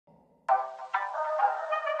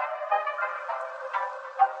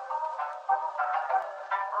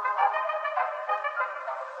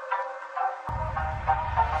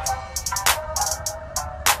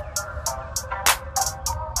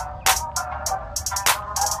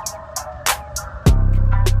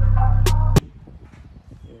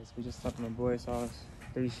Stopped at my boy's house.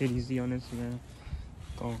 3 Cities Z on Instagram.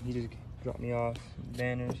 He just dropped me off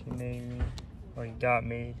banners he made me, or he got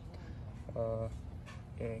made.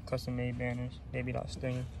 Yeah, custom made banners. Baby dot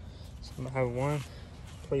stinger. So I'm gonna have one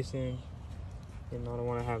placing, you know, the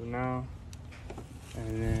one I have now.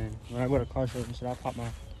 And then when I go to car shows and shit, I pop my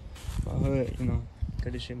hood, you know,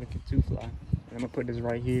 cause this shit looking too fly. And I'm gonna put this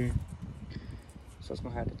right here. So it's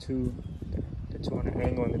gonna have the two on the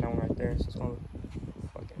angle and then that one right there. So it's gonna look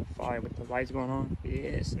fucking fire with the lights going on.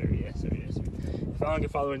 Yes sir, yes sir, yes sir. If I don't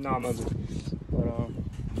get followers now, I'm ugly. But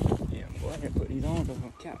yeah, I'm going to go ahead and put these on, but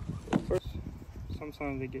no cap. First,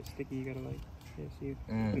 sometimes they get sticky. You gotta like, yeah, see,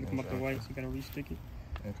 they come up the white, so you gotta re-stick it.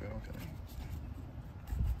 Okay, okay.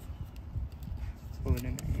 Pull it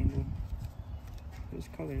in the angle. This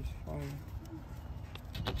color is fire.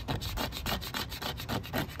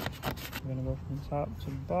 I'm gonna go from top to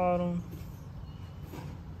bottom.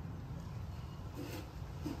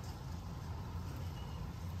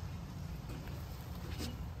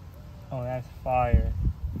 Oh, that's fire.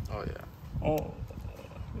 Oh, yeah. Oh,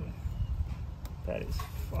 that is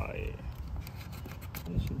fire.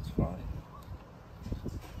 This shit's fire.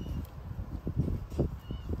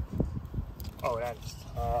 Oh, that is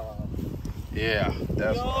tough. Yeah,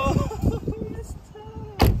 that's It's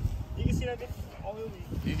tough. You can see that difference oily.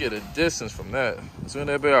 You get a distance from that. As soon as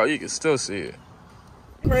that bit out, you can still see it.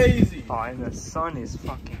 Crazy. Oh, and the sun is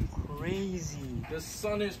fucking crazy. The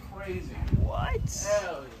sun is crazy. What?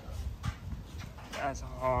 Hell yeah. That's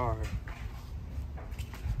hard.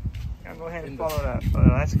 Yeah, go ahead and follow that. Oh,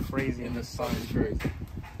 that's crazy. And the sun is crazy.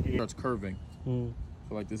 Yeah. Starts curving. Mm.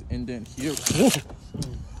 So like this indent here.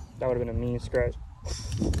 That would have been a mean scratch.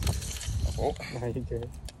 Oh. Nah, you good.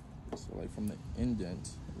 So like from the indent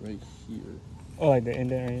right here. Oh, like the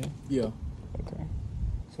indent right here? Yeah. Okay.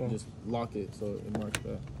 So Just lock it so it marks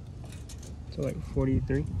that. So like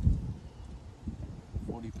 43?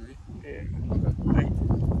 43? Yeah. Okay.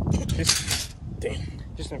 Like,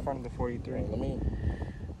 just in front of the 43. Let me.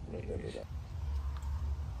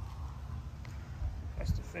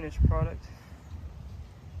 That's the finished product.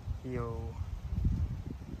 Yo.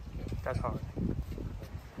 That's hard.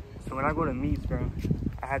 So when I go to meets, bro,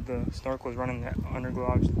 I had the snorkels running the underglow,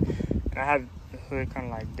 obviously, and I have the hood kind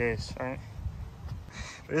of like this, right?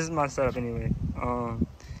 But this is my setup anyway.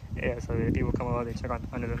 Yeah, so if people come over, they check out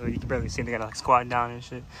under the hood. You can barely see them. They gotta like squat down and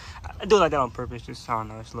shit. I do it like that on purpose. Just I don't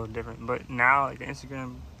know, it's a little different. But now, like the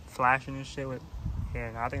Instagram flashing and shit with,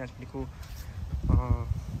 yeah, I think that's pretty cool.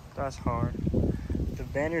 That's hard. The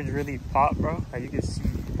banners really pop, bro. Like you can see,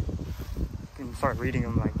 you can start reading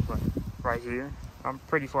them like right here. I'm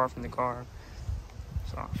pretty far from the car,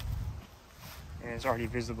 so and it's already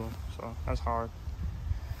visible. So that's hard.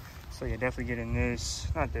 So yeah, definitely getting this,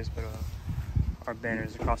 not this, but our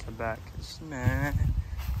banners across the back. Man,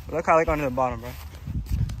 look how I look under the bottom, bro.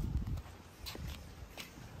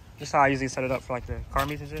 Just how I usually set it up for like the car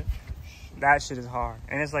meets and shit. That shit is hard,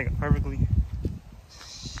 and it's like perfectly